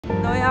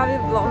यहाँ भी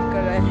ब्लॉग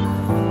कर रहे हैं।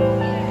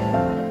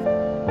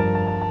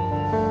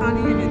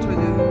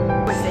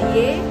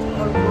 ये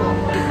और वो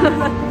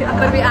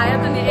पर भी आया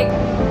तो नहीं एक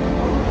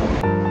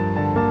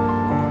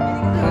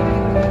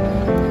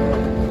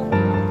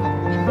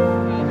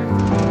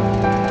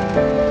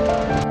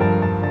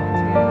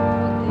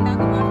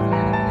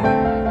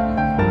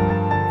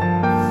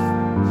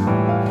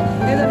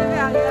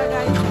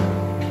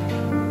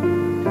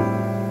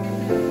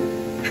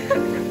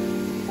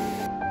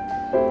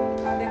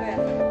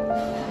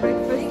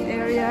ब्रेकफास्ट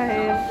एरिया है।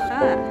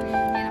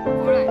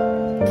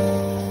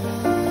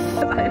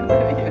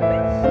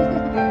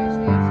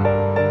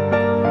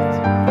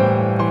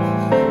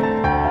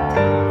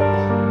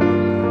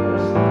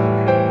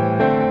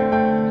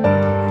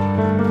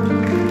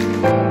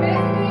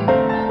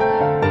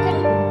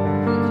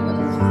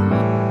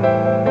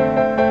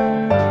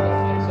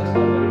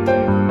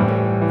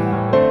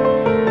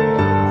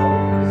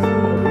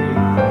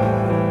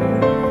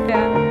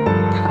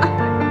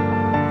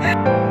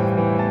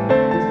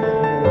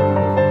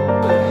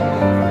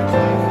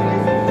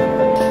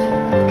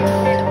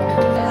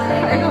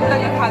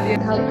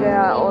 थक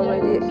गया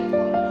ऑलरेडी।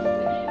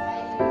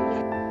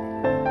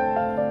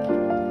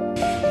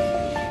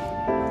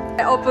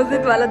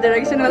 ऑपोजिट वाला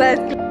डायरेक्शन वाला।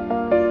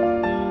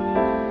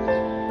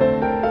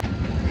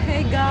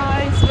 Hey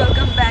guys,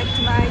 welcome back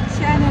to my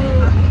channel.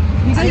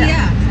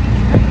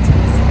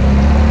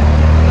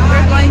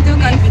 We're going to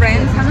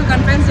conference. हम लोग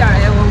conference जा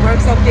रहे हैं, वो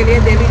वर्कशॉप के लिए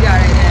दिल्ली जा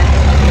रहे हैं।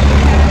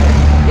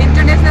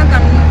 इंटरनेशनल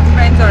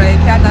conference हो रहा है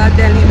क्या था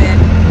दिल्ली में,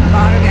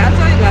 बाहर गया।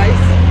 Sorry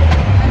guys.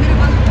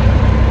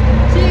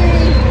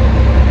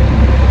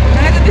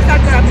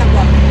 स्टार्ट करा अपना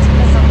ब्लॉग।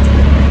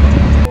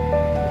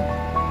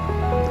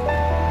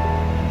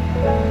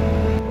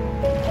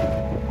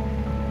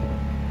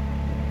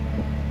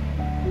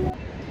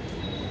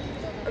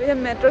 अभी हम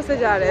मेट्रो से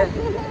जा रहे हैं।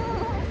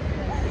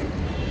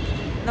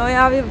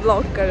 नोया भी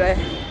ब्लॉग कर रहे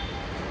हैं।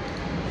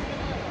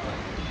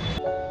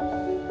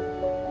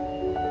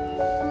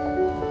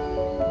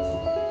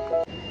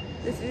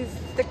 This is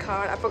the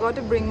card. I forgot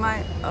to bring my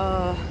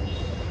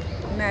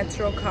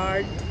metro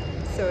card,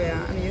 so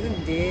yeah, I'm using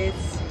this.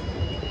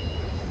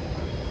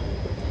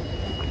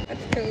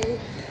 तो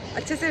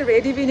अच्छे से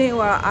रेडी भी नहीं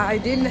हुआ। I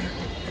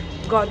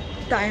didn't got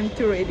time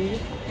to ready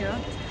you know,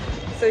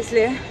 सो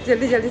इसलिए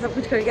जल्दी जल्दी सब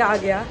कुछ करके आ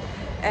गया।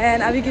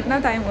 एंड अभी कितना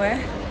टाइम हुआ है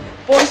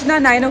पहुंचना?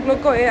 9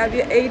 o'clock को है,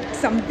 अभी 8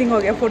 समथिंग हो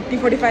गया,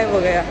 40-45 हो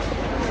गया।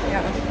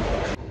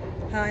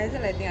 हाँ ऐसा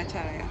लाइटिंग अच्छा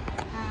रहेगा।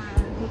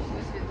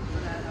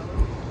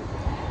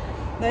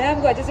 नया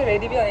हमको अच्छे से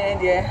रेडी भी होने नहीं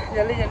दिया है,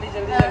 जल्दी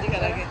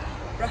करेंगे।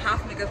 पूरा हाफ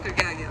मेकअप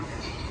करके आ गया।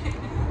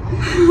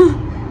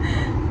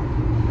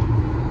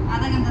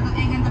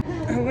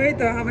 वही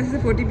तो हम अच्छे से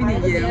 40 भी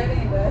नहीं किया।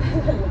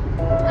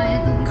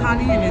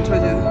 खानी है मेट्रो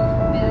जो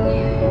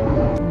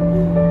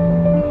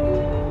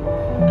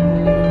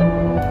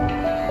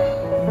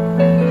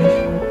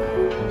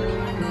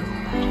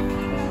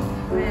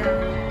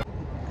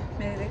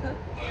मैंने देखा।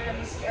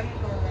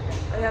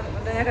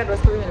 नया का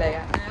दोस्त भी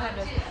मिलेगा।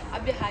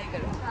 अभी हाई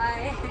करो। हाय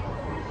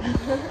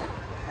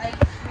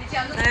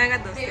नया का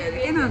दोस्त है,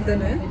 क्या नाम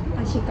दोनों है?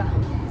 आशिका।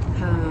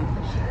 हाँ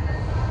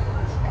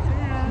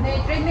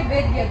ट्रेन में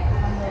बैठ गया।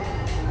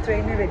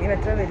 ट्रेन में बैठी,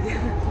 मेट्रो बैठी।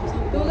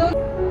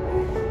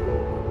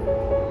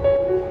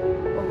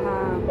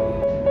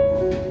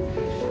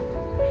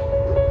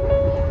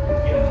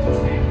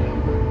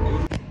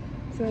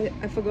 So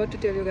I forgot to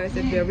tell you guys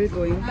that where we're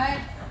going.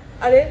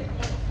 अरे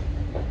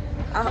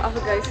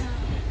guys.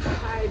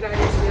 Hi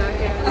guys, we are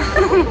here.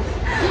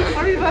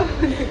 अरे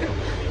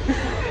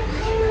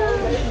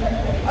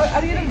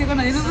अरे लोग देखो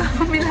ना, ये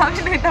लोग मिला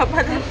भी नहीं था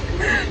पर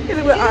ये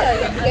लोग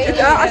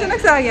अचानक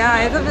से आ गया।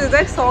 ये तो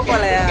बिल्कुल शौक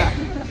वाला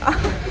है।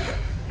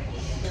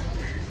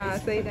 हाँ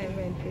सही टाइम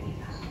में एंट्री।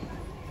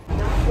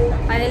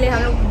 फाइनली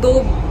हम लोग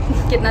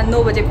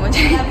 9 बजे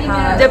पहुंचे।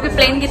 हाँ। जबकि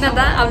प्लेन कितना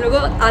था, हम लोग को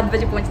 8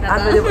 बजे पहुंचना था।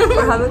 8 बजे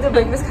हम लोग जो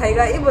ब्रेकफास्ट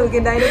खाएगा ये बोल के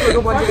 9 o'clock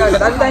को पहुंचेगा।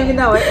 अभी टाइम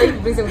कितना हुआ है? 1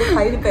 बजे तो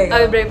खा ही नहीं पाएगा।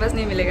 अभी ब्रेकफास्ट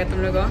नहीं मिलेगा तुम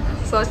लोगों को,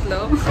 सोच लो।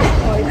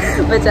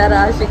 बेचारा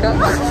आशिका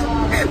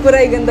पूरा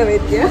ही गंदा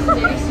बेच दिया।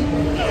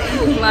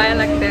 माया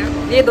लगता है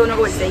ये दोनों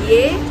को बोलते हैं,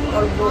 ये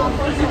और वो।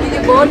 ये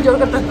बहुत जोर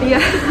कर सकती है।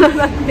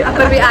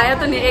 पर भी आया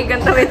तो नहीं, 1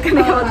 घंटा वेट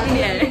करने के बाद भी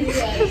नहीं आया।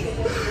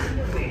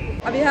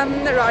 अभी हम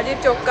राजीव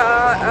चौक का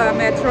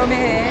मेट्रो में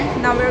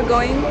हैं। Now we are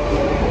going.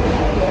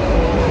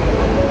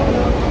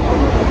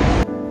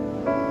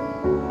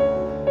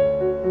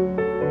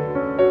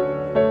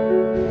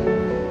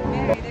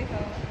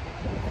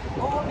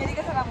 मेरे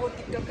के साथ वो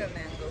टिकटॉक करना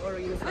है और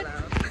रील्स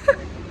बनाना।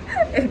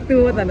 एक तो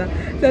वो था ना,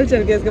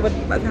 चल के उसके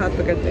बाद हाथ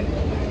पकड़ते।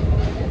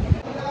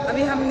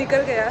 अभी हम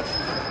निकल गया,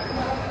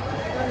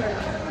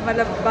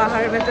 मतलब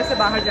बाहर मेट्रो से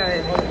बाहर जा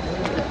रहे थे।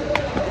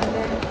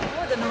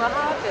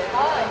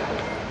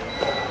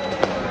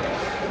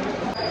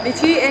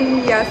 मिची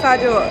एंड यासा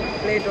जो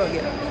लेट हो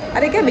गया।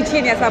 अरे क्या मिची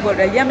एंड यासा बोल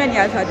रहा है? यमन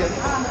यासा जो।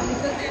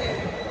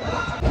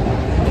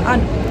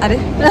 अरे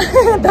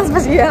 10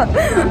 बज गया।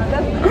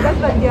 10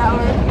 बज गया।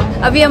 और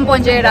अभी हम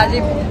पहुंचे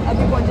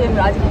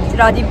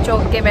राजीव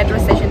चौक के मेट्रो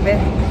स्टेशन पे।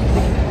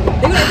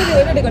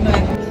 देखो देखो नोया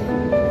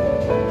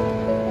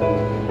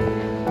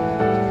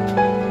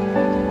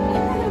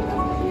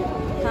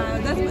हाँ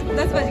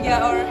 10 बज गया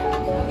और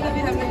अभी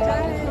हम लोग जा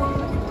रहे हैं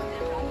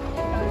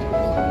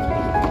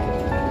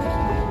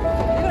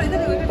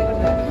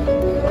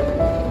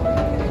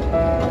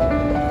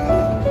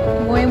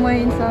मोए मोए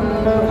इंसान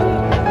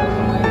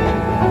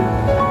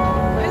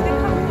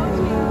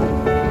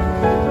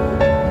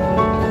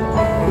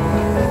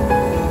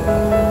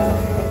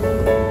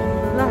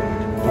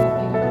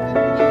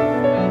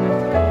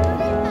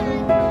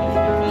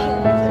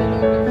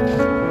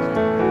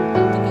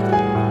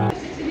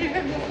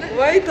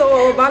वही तो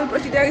बाल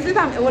चिटिया इसलिए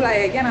तो वो लाया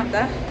है क्या नाम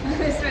था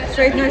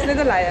स्ट्रेटनर इसलिए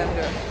तो लाया हम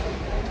लोग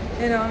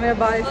मेरा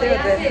बाल ऐसे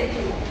होते हैं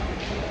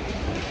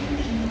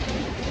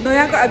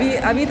नोया को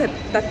अभी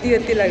तत्ती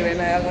लग रहे हैं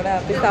नोया को ना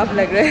पेशाब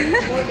लग रहे हैं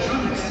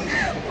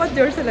बहुत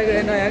जोर से लग रहे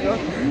हैं नोया को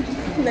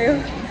नहीं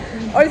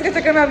और इसके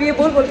चक्कर में अभी ये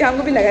बोल के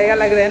हमको भी लगाएगा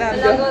लग रहा है ना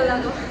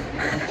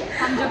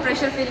हम जो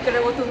प्रेशर फील कर रहे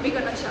हैं वो तुम भी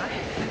करना चाह रहे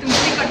तुम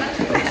भी करना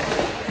चाह रहे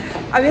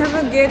अभी हम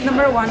लोग गेट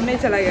नंबर 1 में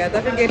चला गया था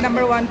फिर गेट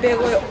नंबर 1 पे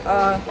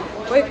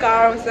कोई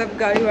कार सब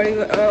गाड़ी वाड़ी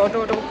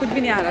ऑटो कुछ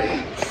भी नहीं आ रहा था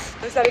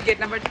तो सभी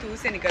गेट नंबर 2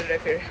 से निकल रहे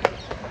फिर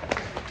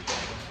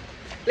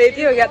लेट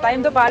ही हो गया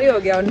टाइम तो पार ही हो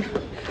गया और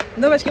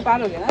 9 बज के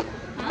पार हो गया ना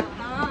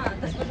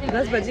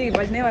 10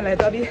 बजने वाला है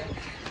तो अभी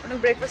हम लोग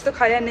ब्रेकफास्ट तो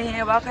खाया नहीं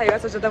है वहाँ खाएगा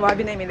सोचा था वहाँ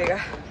भी नहीं मिलेगा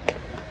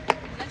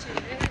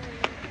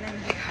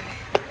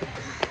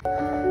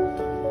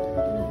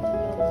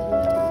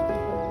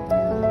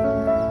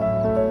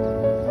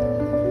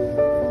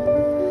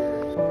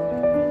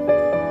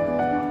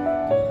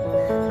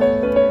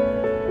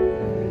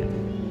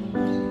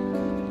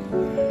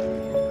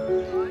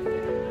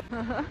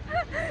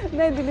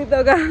नहीं डिलीट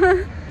होगा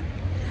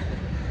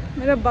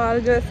मेरा बाल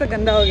जो ऐसा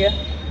गंदा हो गया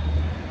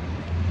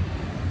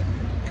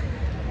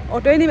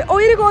ऑटो ही नहीं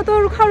ओए रुको ऑटो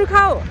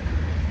रुखाओ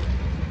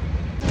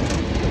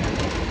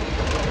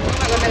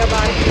अगर मेरा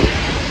बाल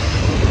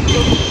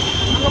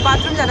हमको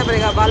बाथरूम जाना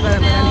पड़ेगा बाल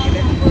बनाने के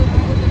लिए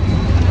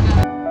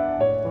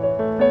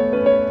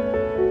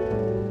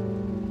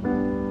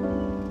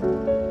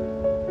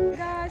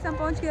हम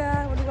पहुंच गया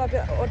वो लोग वहाँ पे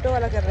ऑटो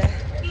वाला कर रहे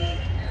हैं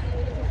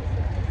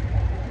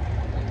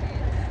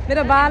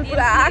मेरा बाल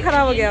पूरा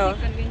खराब हो गया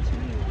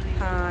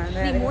हाँ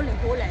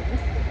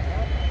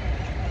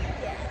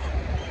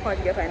पहुंच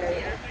गया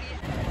फाइनली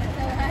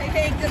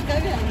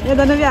ये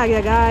दोनों भी आ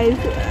गया गाइस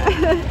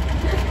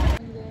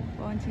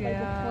पहुंच गया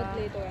बहुत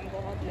लेट हो गए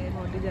बहुत लेट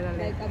बहुत ही ज़्यादा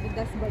लेट अभी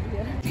 10 बज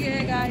गया ठीक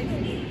है गाइस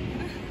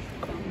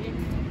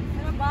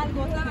मेरा बाल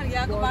घोंसला मर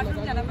गया तो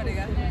बाथरूम जाना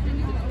पड़ेगा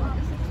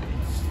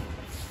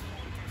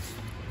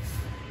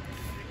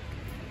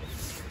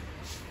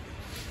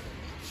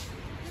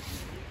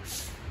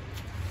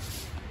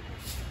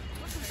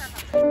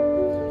तो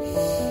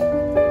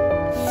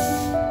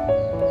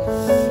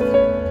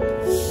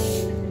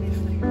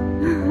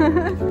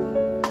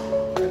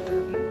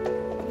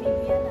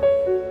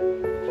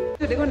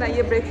देखो ना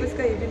ये ब्रेकफास्ट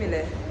का ये भी मिला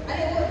है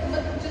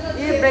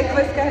ये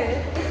ब्रेकफास्ट का है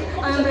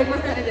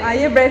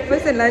ये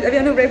ब्रेकफास्ट है लंच अभी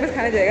हम लोग ब्रेकफास्ट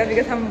खाने जाएगा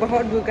बिकॉज हम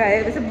बहुत भूखा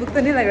है वैसे भूख तो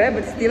नहीं लग रहा है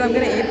बट स्टिल हम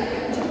ये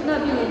जितना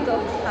भी हो तो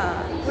हाँ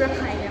पूरा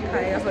खाएंगे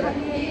खाएगा पूरा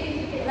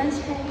लंच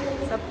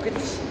सब कुछ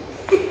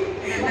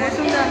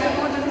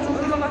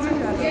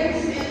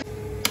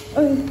वो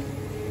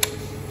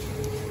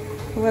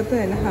तो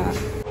है ना हाँ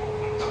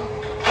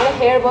मेरा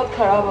हेयर बहुत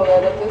खराब हो गया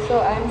था सो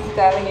I am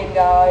styling it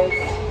guys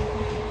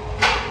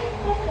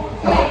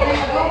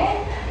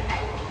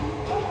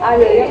आ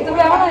जाइए तुम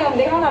आओ ना हम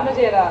देखो ना आपने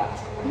चेहरा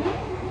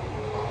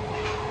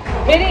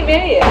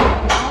मेरी है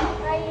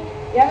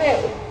या मैं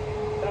रुको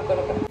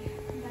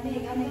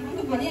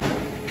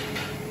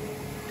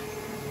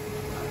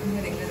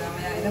मैं देख लेता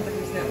मैं आया था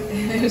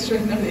इसलिए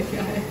रेस्टोरेंट में लेके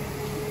आए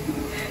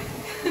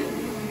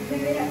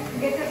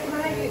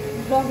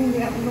तो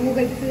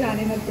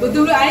तुम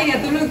लोग आएंगे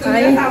तुम लोग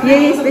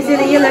ये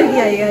स्पेशल ये लड़की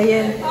आएगा ये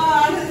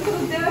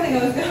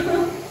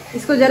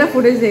इसको जरा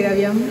फुटेज देगा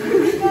अभी हम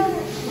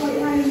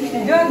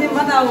जो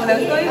बताओ बोला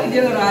कोई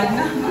वीडियो करो आज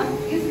ना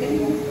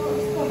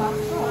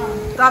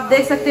तो आप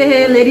देख सकते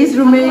हैं लेडीज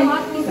रूम में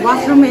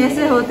वॉशरूम में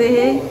ऐसे होते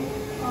हैं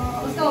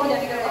तो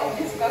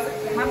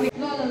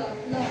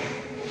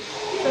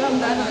हम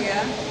डन हो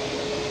गया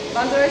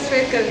बाल थोड़ा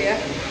स्ट्रेट कर लिया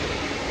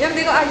ये हम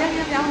देखो आ जाए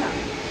हम ना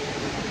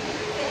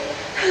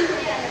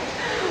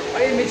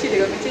और ये मिची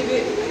देखो मिची भी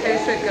हेयर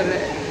स्ट्रेट कर रहे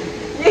हैं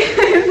ये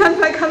इरफान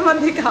भाई का मन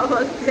दिखा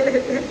बोलते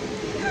हैं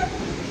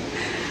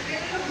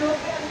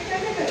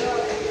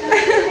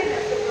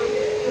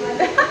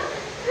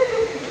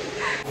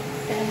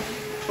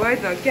वही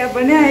तो क्या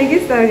बने है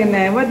किस तरह करना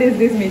है व्हाट इज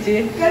दिस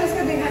मिची कल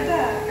उसका देखा था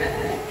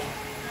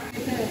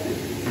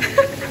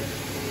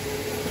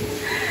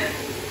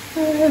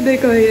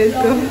देखो ये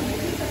इसको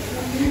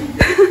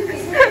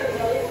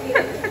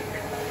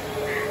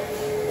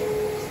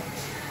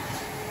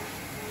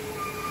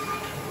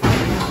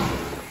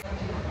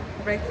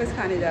ब्रेकफास्ट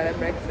खाने जा रहा है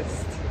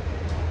ब्रेकफास्ट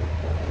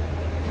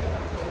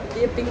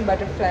ये पिंक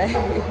बटरफ्लाई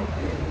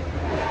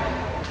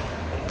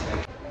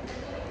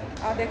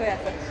देखो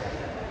ऐसा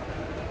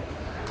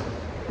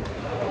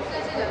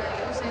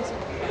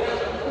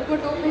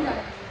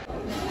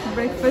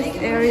ब्रेकफास्ट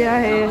एरिया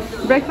है,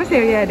 ब्रेकफास्ट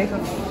एरिया है देखो,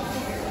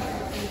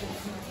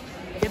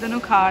 ये दोनों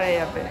खा रहे हैं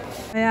यहाँ पे।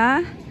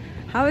 यार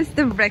हाउ इज द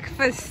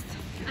ब्रेकफास्ट?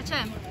 अच्छा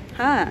है।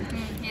 हाँ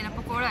ये ना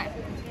पकोड़ा है।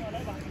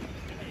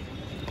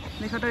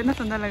 देखो तो इतना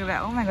सुंदर लग रहा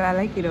है। Oh my God, I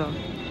like it.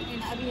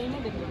 अभी यही ना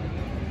देखो।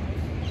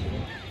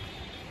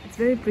 It's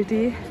very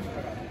pretty.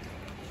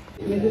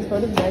 This is for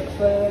the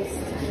breakfast.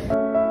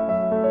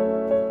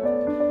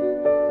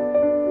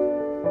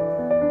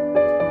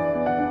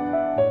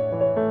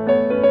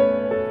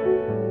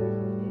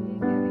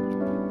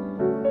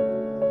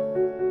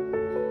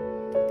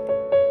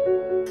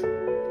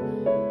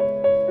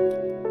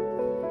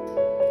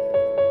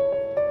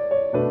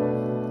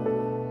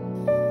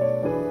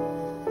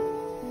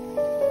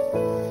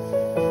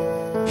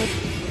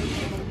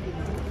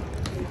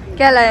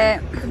 क्या लाए?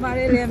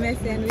 तुम्हारे लिए मैं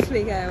सैंडविच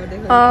लेके आया हूँ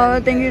देखो।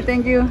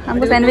 Thank you.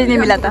 हमको सैंडविच नहीं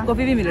मिला था।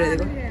 कॉफी भी मिल रहा है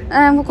देखो।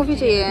 हमको कॉफी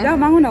चाहिए। जाओ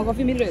मांगो ना,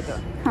 कॉफी मिल रही है तो।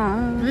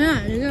 हाँ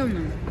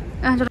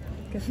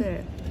कैसे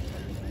है?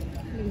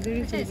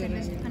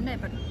 ठंडा है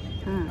पर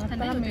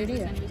हाँ मेरी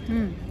है।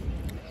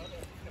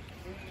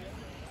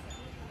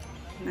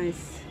 नाइस।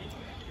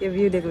 ये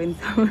व्यू देखो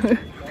इंसान।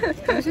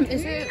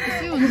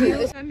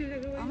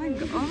 Oh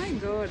my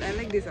god, I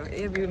like this.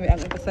 ये व्यू में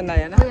हमें पसंद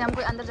आया ना।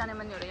 हमको अंदर जाने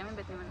मन नहीं हो रहा है, हमें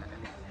बैठने मन लग रहा है।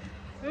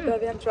 तो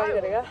अभी हम ट्राई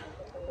करेगा।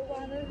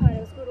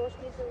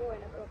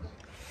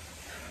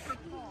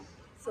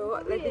 So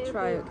let me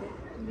try, okay?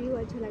 View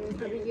अच्छा लगे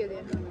तभी के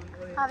लिए।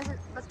 हाँ वैसे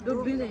बस डूब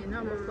भी नहीं ना,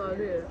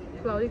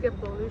 फ्लॉरी के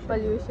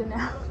पॉल्यूशन है।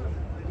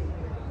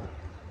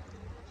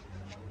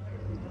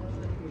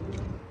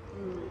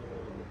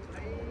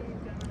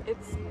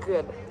 It's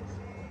good.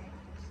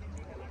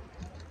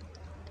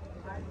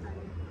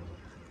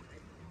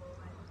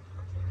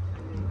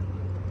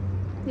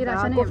 ये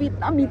राशन है। कॉफी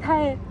इतना मीठा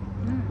है।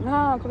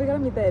 हाँ कॉफी का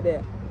मीठा है दे।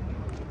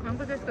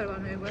 हमको टेस्ट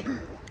करवाना है एक बार।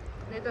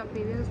 नहीं तो आप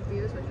पीरियंस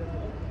सोचो।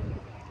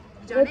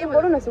 जाने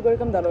बोलो ना शुगर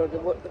कम डालो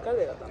कर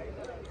देगा तो।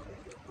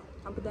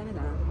 हम पता नहीं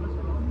ना।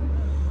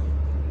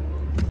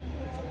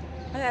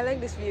 I like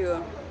this view.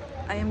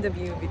 I am the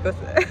view because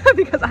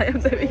I am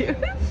the view.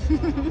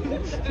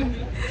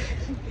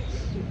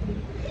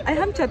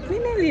 हम चटनी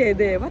नहीं लिए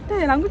थे, पता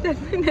है हमको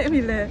चटनी नहीं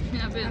मिले।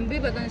 हम भी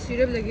पता नहीं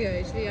सिरप लगी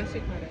है इसलिए यहाँ से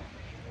खा रहे हैं।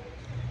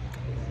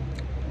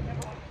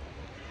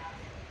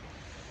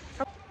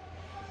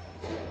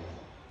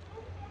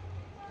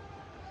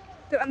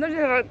 तो अंदर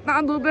जाएगा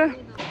इतना धूप है।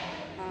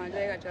 हाँ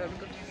जाएगा चलो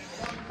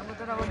हमको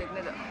थोड़ा वो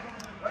देखने दो।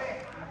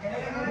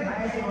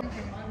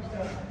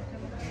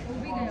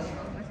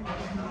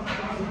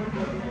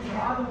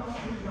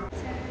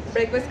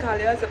 ब्रेकफास्ट खा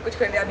लिया, सब कुछ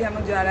कर लिया। अभी हम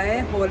लोग जा रहे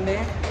हैं हॉल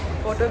में,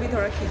 फोटो भी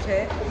थोड़ा खींचे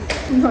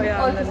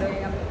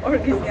और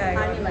किसके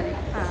आएगा।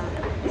 हाँ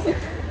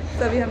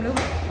सभी हम लोग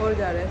हॉल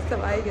जा रहे हैं,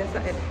 सब आए गए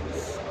शायद।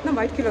 इतना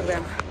वाइट क्यों लग रहा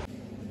है?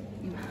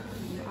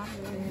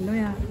 हेलो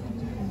यार,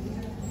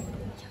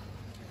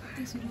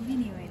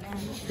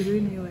 शुरू ही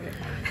नहीं हुआ है।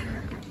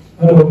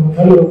 हेलो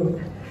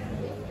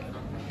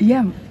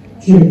यम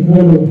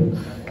हेलो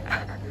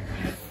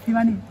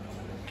हिमानी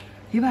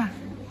हिबा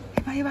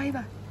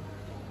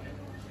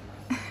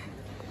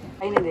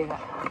नहीं देगा।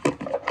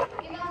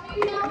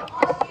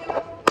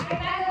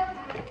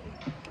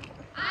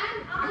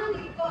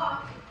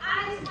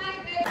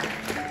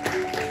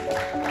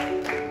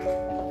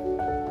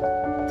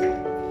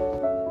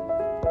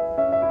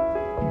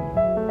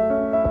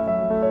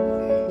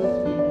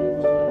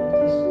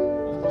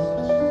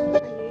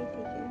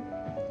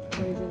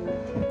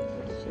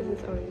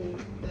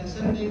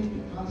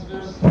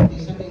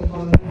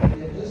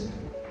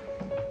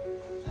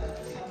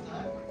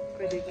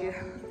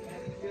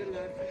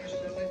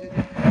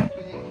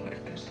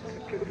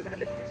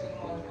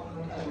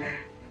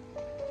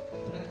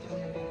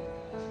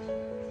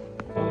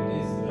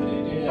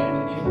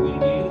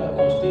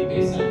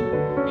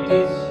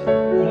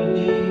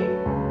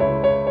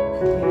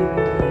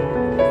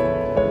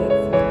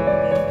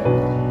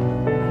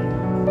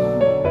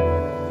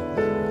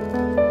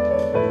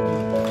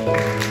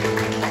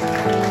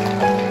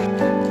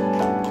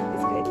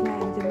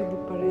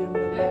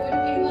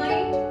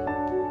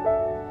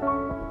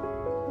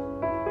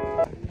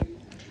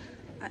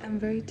 I'm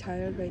very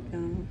tired right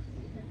now.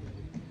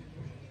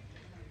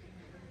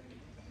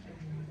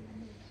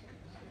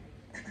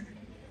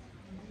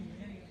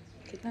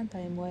 कितना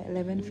टाइम हुआ है?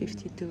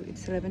 11:52.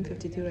 It's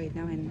 11:52 right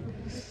now and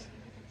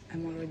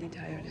I'm already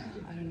tired.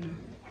 I don't know.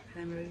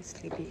 I'm really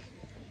sleepy.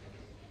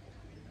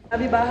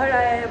 अभी बाहर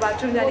आए हैं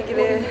बाथरूम जाने के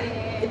लिए।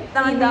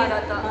 इतना नींद आ रहा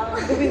था।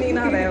 तो भी नींद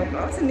आ रहा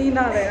होगा, नींद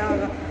आ रहा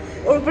होगा।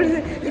 और ऊपर से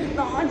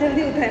इतना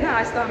जल्दी उठा है ना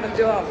आज तो हम लोग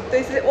जॉब, तो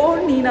इसलिए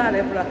और नींद आ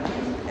रहा है पूरा।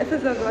 ऐसा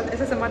सब बात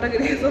ऐसा समाटा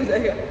करके सो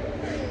जाएगा।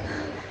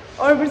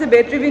 और ऊपर से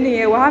बैटरी भी नहीं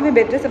है वहाँ में।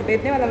 बैटरी सब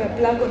बैठने वाला में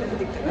प्लग होने से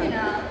दिखता था,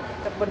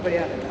 तब बहुत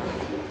बढ़िया रहता।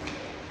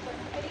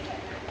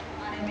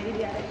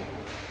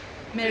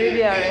 मेरी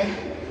भी आ रही है।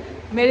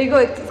 मेरी को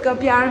इसका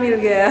प्यार मिल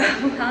गया।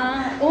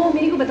 हाँ ओ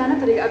मेरी को बताना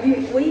पड़ेगा। अभी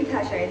वही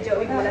था शायद जो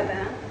अभी बोला था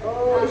ना।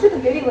 इसे तो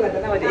मेरी बोला था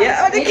ना मुझे।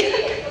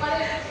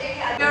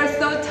 You're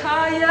so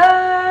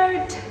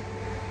tired.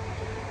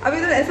 अभी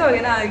तो ऐसा हो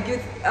गया ना कि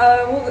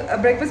वो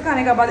ब्रेकफास्ट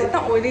खाने के बाद इतना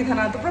ऑयली था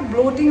ना तो पूरा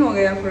ब्लोटिंग हो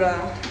गया पूरा।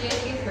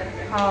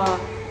 हाँ,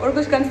 और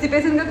कुछ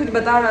कंस्टिपेशन का कुछ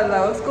बता रहा था,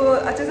 उसको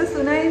अच्छे से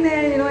सुना ही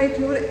नहीं। I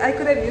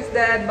could have used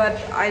that but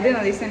I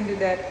didn't listen to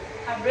that.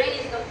 Our brain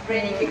is not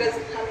braining because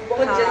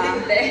बहुत जल्दी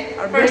उठते हैं।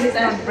 Our brain is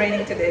not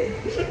braining today.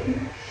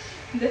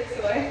 That's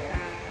why.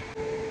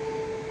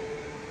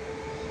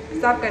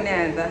 साफ करने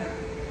आया था,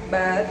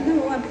 but no,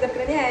 हम साफ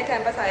करने आया,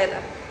 टाइम पास आया था।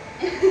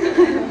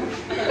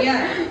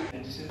 Yeah.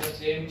 And this is the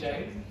same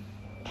child.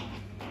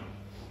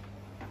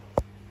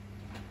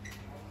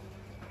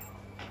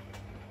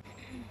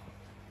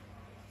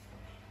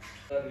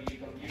 The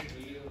complete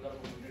release of the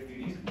computer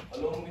TDs.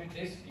 Along with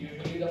this,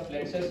 usually the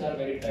flexors are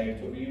very tight,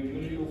 so we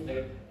usually do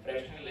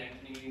fractional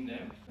lengthening in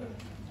them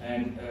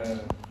and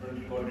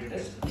frontal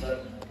quadratus.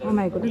 Oh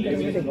my God,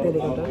 limb is देखते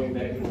not going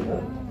back into the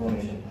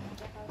formation.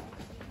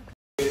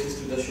 Basis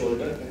to the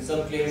shoulder, and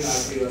some claim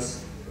artery was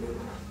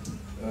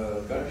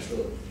cut, so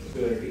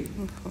purity.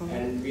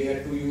 And we had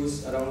to use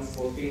around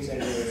 14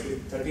 centimeter,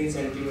 13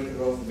 centimeter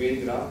of vein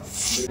graft.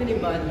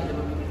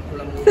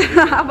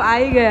 अब आ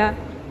ही गया।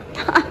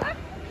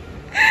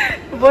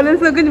 बोलो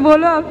सो, कुछ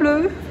बोलो आप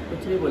लोग।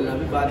 कुछ नहीं बोलना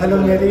अभी बात। हेलो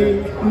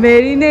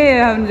मेरी नहीं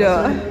है हम जो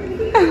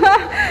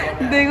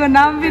देखो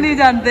नाम भी नहीं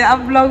जानते, अब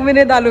ब्लॉग में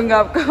नहीं डालूंगा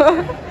आपको।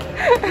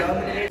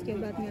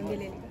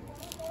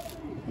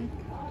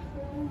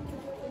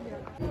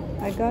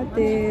 I got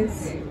this.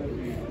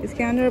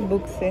 इसके अंदर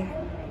बुक्स है।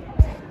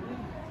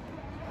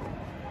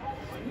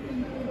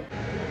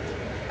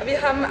 अभी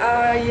हम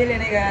ये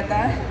लेने गया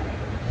था,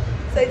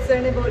 सईद सर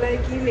ने बोला है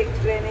कि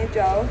लेने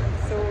जाओ,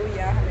 सो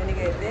या हम लेने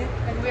गए थे।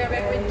 And we are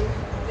back with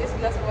this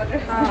glass of water.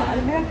 हाँ,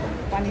 अरे मेरा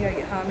पानी आ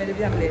गया। हाँ, मेरे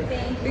भी हम ले,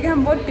 क्योंकि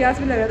हम बहुत प्यास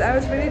भी लग रहा था। I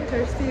was very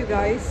thirsty you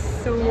guys,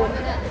 so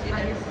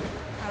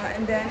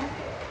and then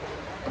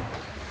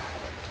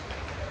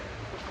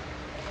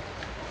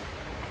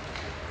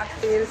I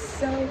feel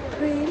so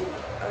pretty,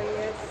 oh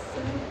yes,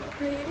 so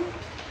pretty.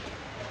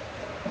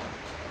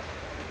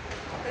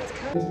 Let's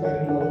go. There's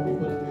very lot of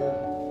people there.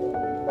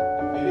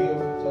 Many of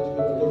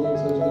surgical undergoing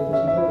surgical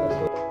procedure.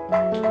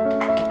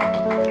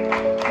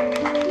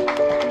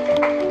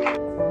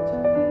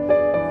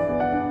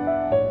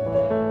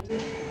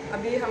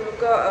 अभी हम लोग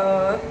का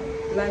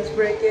lunch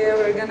break है.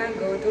 We're gonna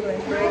go to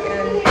lunch break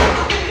and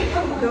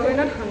though we're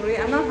not hungry,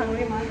 I'm not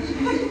hungry much.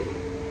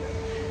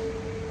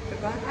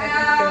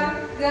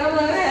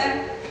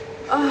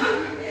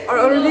 और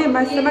already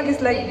my stomach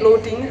is like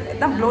bloating,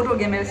 इतना bloat हो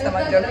गया मेरा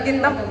स्टमक जो, क्योंकि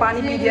इतना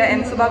पानी पी दिया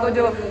एंड सुबह को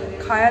जो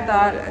खाया था,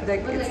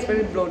 like it's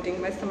very bloating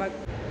my stomach.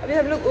 अभी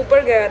हम लोग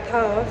ऊपर गया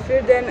था, फिर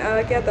देन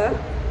क्या था,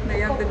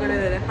 नहीं आप देखो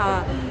रहे, हाँ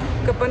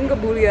कपन को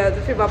भूल गया, तो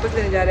फिर वापस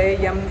लेने जा रहे हैं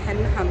यम हैन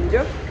हम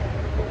जो।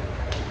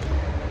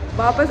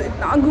 वापस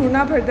इतना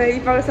घूमना पड़ता है,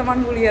 पर सामान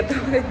भूल गया था,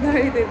 इतना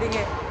इरिटेटिंग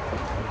है।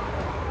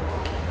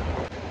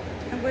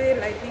 हमको ये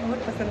लाइटिंग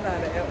बहुत पसंद आ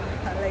रहा है,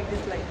 I like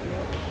this lighting.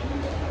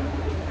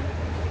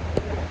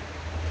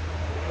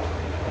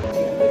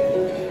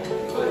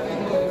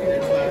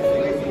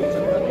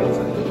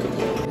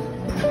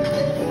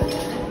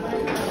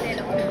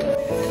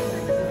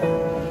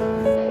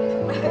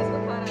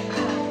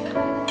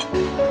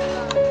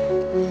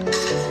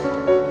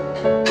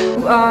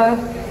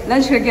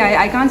 Lunch करके आए,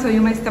 I can't show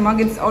you my stomach,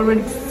 it's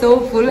already so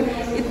full.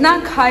 इतना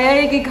खाया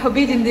है कि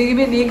कभी ज़िंदगी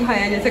में नहीं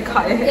खाया जैसे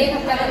खाया है,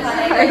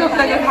 एक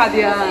हफ्ता का खा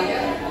दिया।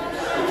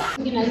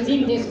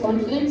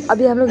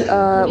 अभी हम लोग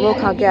वो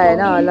खा के आए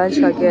ना, लंच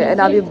करके, एंड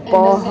अभी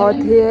बहुत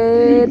ही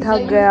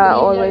थक गया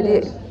ऑलरेडी,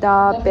 इतना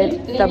पेट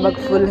स्टमक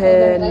फुल है,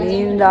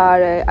 नींद आ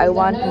रहा है। I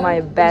want my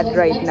bed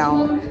right now,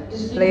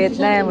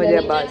 इतना है मुझे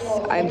बस,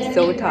 I am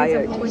so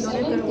tired.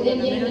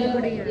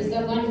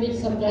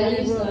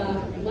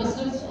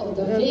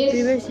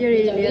 Previous year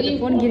लिया था,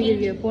 फोन गिर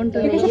गया, फोन तो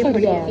ये पड़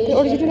गया था,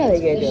 ओरिजिनल आ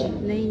गया जो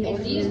नहीं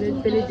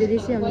पहले दिल्ली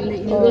से हमने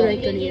इंदौर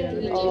राइड कर लिया था।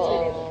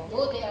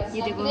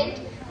 ये देखो,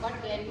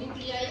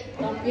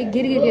 ये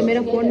गिर गया,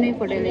 मेरा फोन नहीं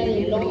फटा, लेकिन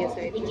ये पड़ गया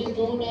साइड।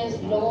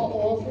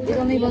 इट्स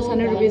ओनली बस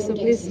 100 rupees, so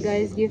please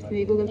guys gift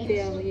me, Google पे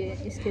ये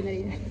इसके अंदर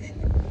ये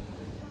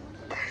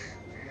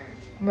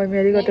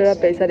मेरी को थोड़ा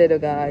पैसा दे दो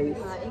गाइस।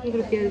 हाँ, 1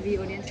 रुपया भी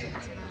ऑडियंस।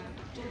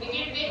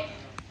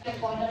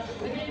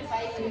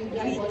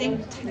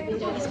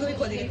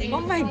 Oh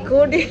my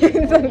god,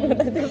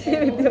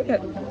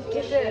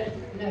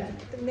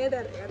 तुमने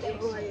डालेगा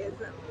देखो भाई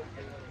ऐसा।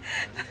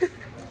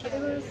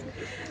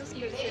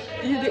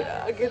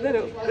 किधर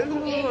हो?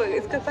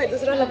 इसका साइड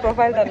दूसरा वाला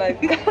प्रोफाइल डाला है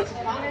इसका।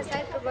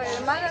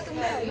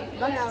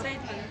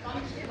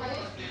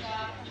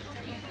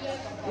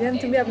 यार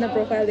तुम्हें अपना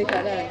प्रोफाइल दिखा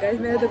रहा है गाइस,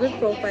 मेरा तो कुछ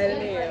प्रोफाइल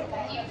नहीं है।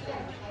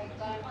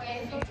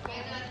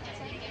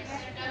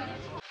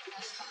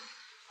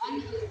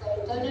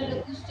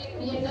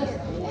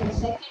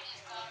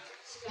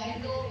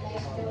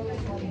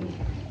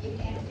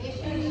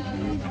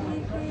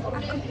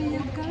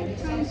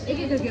 एक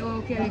करके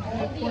ओके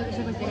फोन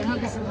से करते हैं। हाँ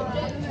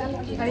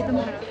भाई तुम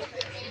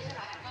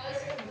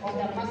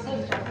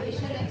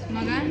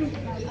मगर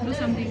डू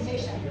समथिंग,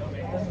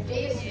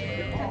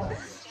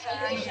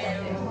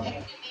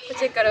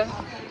 चेक करो,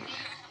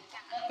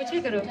 कुछ भी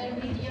करो,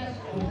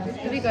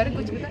 कुछ भी कर,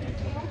 कुछ भी कर।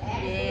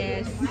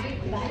 यस।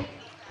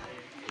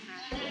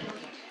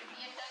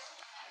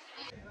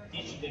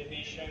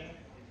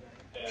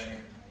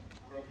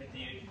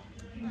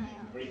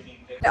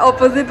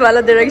 ऑपोजिट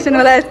वाला डायरेक्शन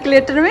वाला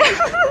एस्केलेटर में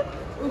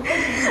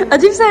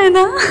अजीब सा है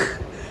ना।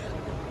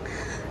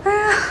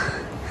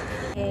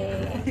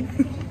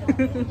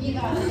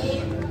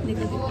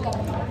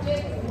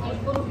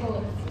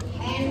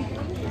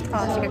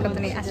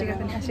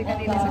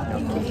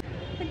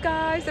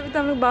 गाइस अभी तो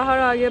हम लोग बाहर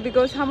आ गया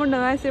बिकॉज हम लोग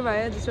नया से आए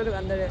हैं, दूसरे लोग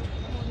अंदर है।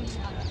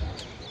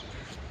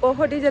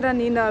 बहुत ही ज़्यादा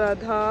नींद आ रहा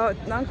था,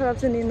 इतना ख़राब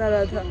से नींद आ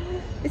रहा था।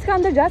 इसका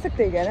अंदर जा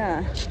सकते हैं क्या ना?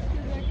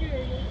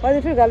 और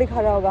फिर गाली खा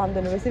रहा होगा हम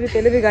दोनों, वैसे भी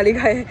पहले भी गाली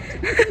खाए।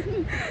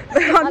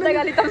 आधा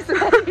गाली तब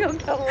सुना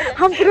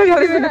हम पूरा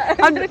गाली सुना।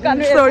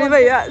 सॉरी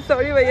भैया,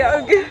 सॉरी भैया।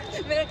 ओके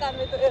मेरे कान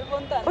में तो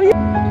एयरफोन था।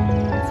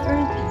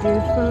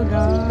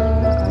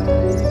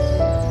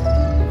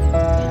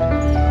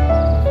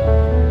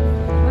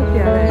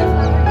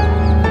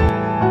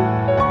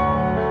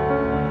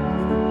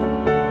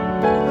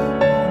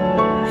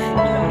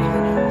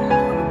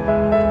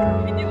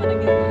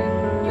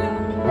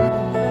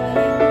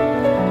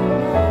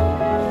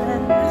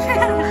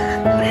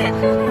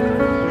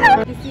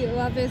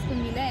 वहाँ पे इसको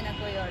मिला है ना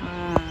कोई और।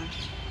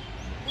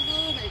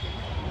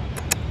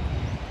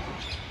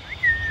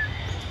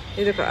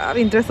 ये देखो अब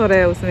इंटरेस्ट हो रहा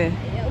है उसमें।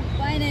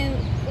 उपाय नहीं,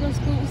 और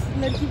उसको उस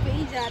लड़की पे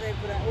ही जा रहा है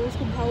पूरा, वो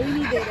उसको भाव ही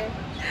नहीं दे रहा है।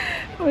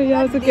 और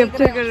यहाँ से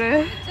कैप्चर कर रहे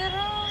हैं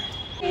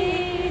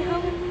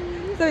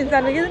सब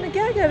इंसान लगे तो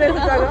क्या कर रहे हैं,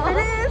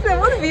 सोचा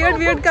बहुत वियर्ड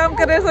वियर्ड काम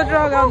कर रहे हैं, सोच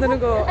रहा होगा हम दोनों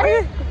को।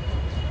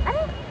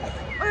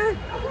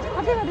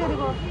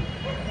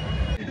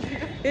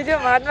 ये जो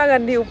महात्मा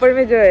गांधी ऊपर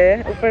में जो है,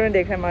 ऊपर में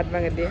देख रहे हैं महात्मा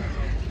गांधी,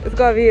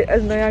 उसको अभी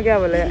नया क्या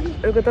बोले,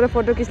 उसको थोड़ा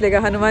फोटो खींच लेगा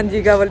हनुमान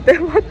जी का बोलते हैं।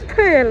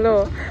 हेलो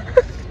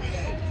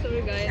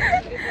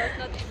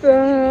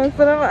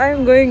शर्म, आई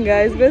एम गोइंग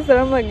गाइस, बस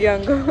शर्म आ गया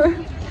हमको।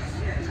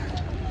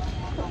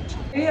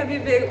 अभी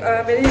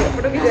मेरी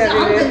फोटो खींचा रही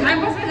है,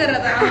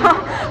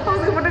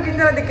 उसको फोटो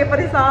खींचा देख के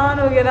परेशान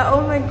हो गया ना।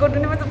 ओह माय गॉड,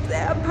 मैं तो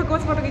भगवान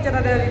फोटो खींचा रहा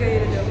है अभी कहीं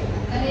जो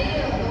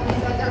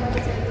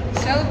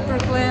सेल्फ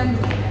प्रोक्लेम्ड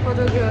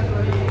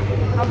फोटोग्राफर।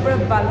 अब पूरा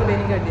बाल को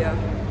नहीं कर दिया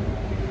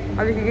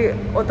अभी क्योंकि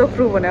ऑटो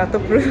प्रूफ बना, ऑटो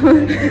प्रूफ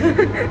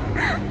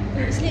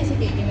इसलिए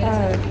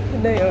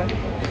नहीं हो।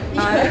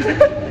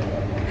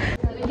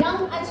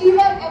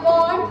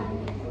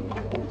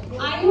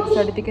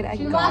 Certificate I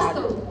got.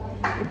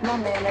 इतना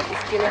मेहनत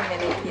इसके लिए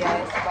मैंने किया है,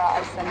 सुबह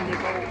आज संडे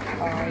को।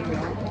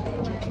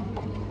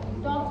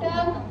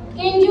 डॉक्टर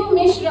केंजू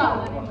मिश्रा,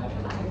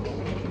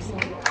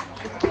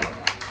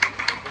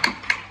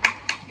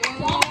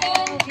 डॉक्टर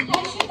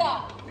हर्षिता,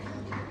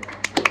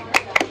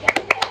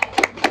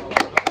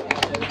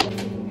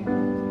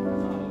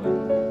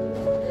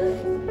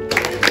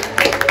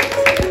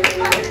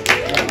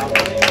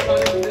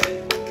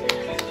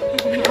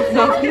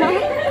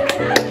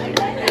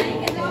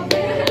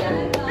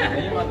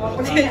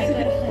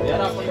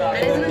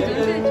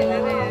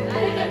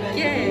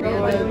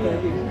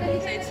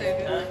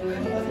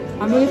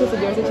 हम लोग तो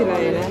जोर से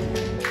चिल्लाए ना।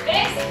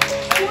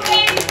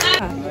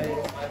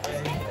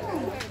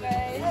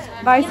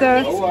 Bye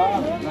sir.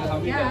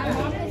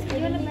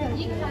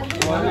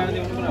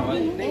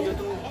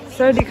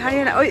 सर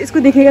दिखाइए ना, इसको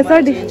दिखेगा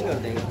सर,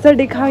 सर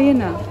दिखाइए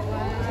ना।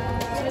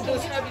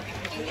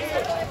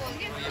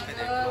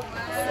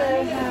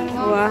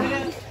 वाह,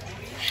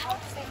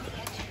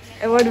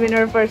 अवार्ड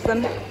विनर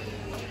पर्सन।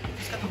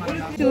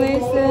 क्योंकि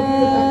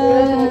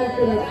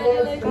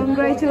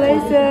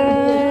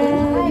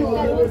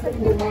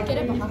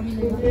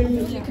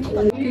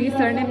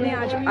सर ने अपने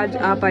आज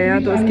आ पाया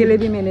तो उसके लिए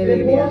भी मैंने ले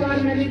लिया। I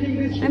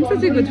am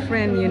such a good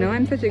friend, you know, I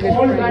am such a good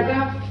friend.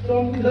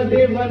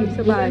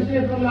 So bye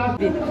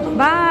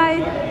bye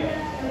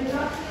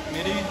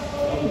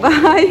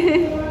bye.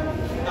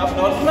 आप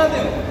डॉल सुनाते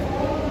हो?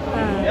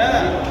 यार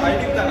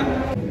फाइटिंग था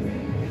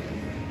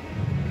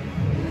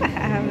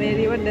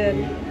मेरी वडल।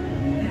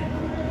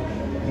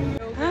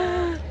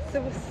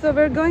 So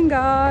we're going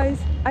guys.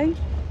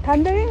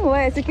 Thundering हुआ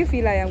है, ऐसे क्यों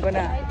फील आया हमको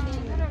ना?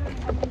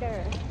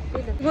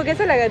 वो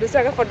कैसा लगा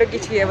दूसरा का फोटो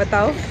खींच के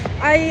बताओ?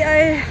 I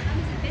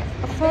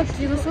thought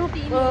you were so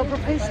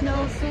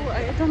professional, so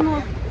I don't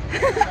know.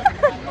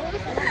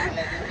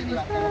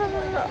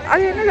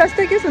 अरे ना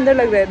रास्ते क्यों सुंदर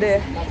लग रहे थे।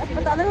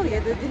 अस्पताल हो गए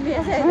थे दिन में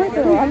ऐसे। हाँ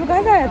तो हम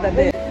कहाँ से आया था?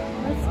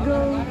 Let's go.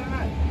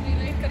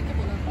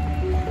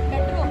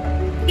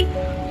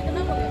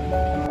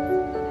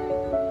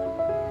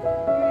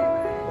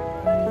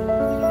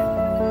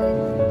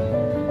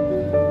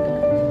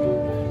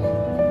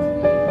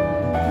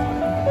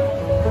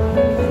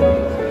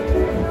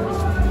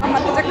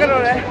 चक्कर हो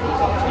रहा है।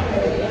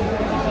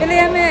 पहले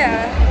हमें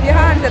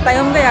यहाँ से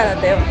टाइम का याद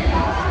आता है,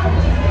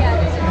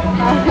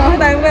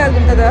 टाइम का याद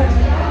आता था,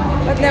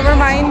 but never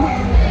mind.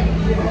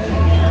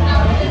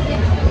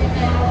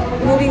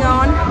 Moving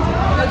on.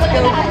 Let's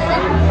go.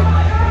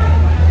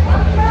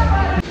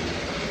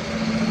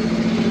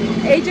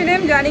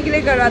 H&M जाने के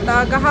लिए कर रहा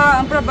था,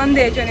 कहाँ पूरा बंद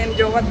है H&M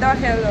जो। What the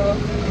hell?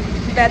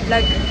 Bad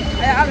luck.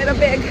 आया मेरा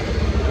बैग।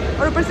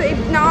 और ऊपर से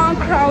इतना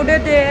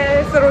क्राउडेड है,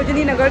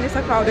 सरोजनी नगर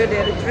जैसा क्राउडेड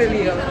है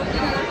लिटरली।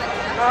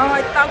 हाँ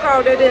इतना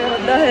क्राउडेड है,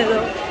 होता है तो।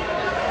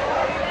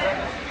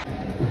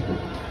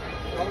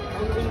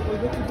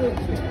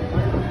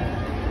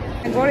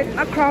 और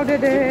इतना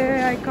क्राउडेड है,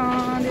 आई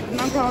कांट,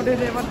 इतना क्राउडेड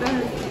है, मतलब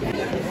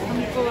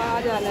हमको आ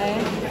जाना है।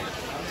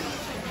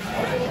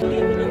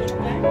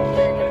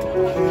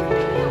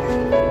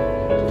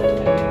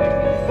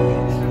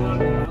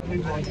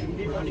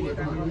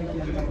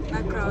 इतना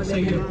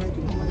क्राउडेड है,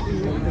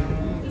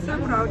 so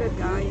crowded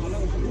guys.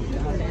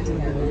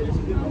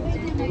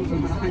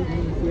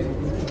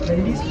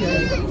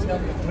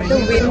 The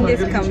wind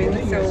is coming,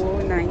 so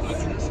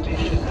nice.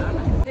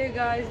 Hey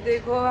guys,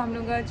 देखो हम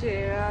लोग का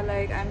चेहरा,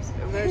 like I'm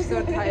very so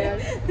tired.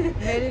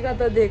 मेरी का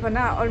तो देखो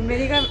ना, और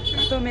मेरी का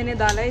तो मैंने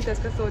डाला ही था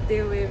इसका सोते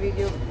हुए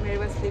वीडियो, मेरे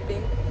पास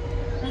स्लीपिंग।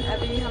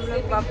 अभी हम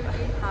लोग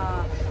हाँ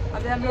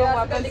अभी हम लोग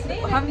वापस,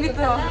 हम भी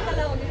तो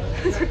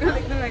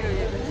दिखने लगे।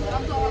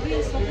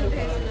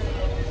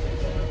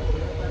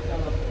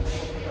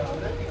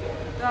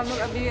 तो हम लोग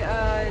अभी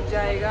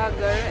जाएगा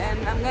घर,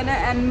 and I am gonna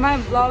and my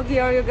vlog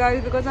here you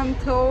guys because I am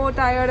so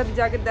tired. अब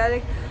जाके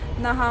direct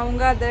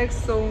नहाऊंगा, direct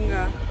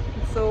सोऊंगा।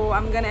 So I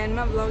am gonna and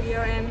my vlog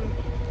here and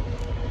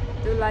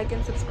do like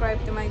and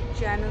subscribe to my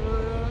channel.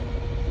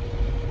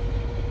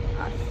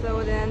 So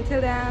then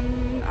till then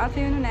I'll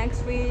see you in the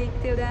next week.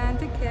 Till then,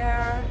 take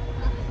care,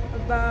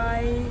 bye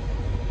bye.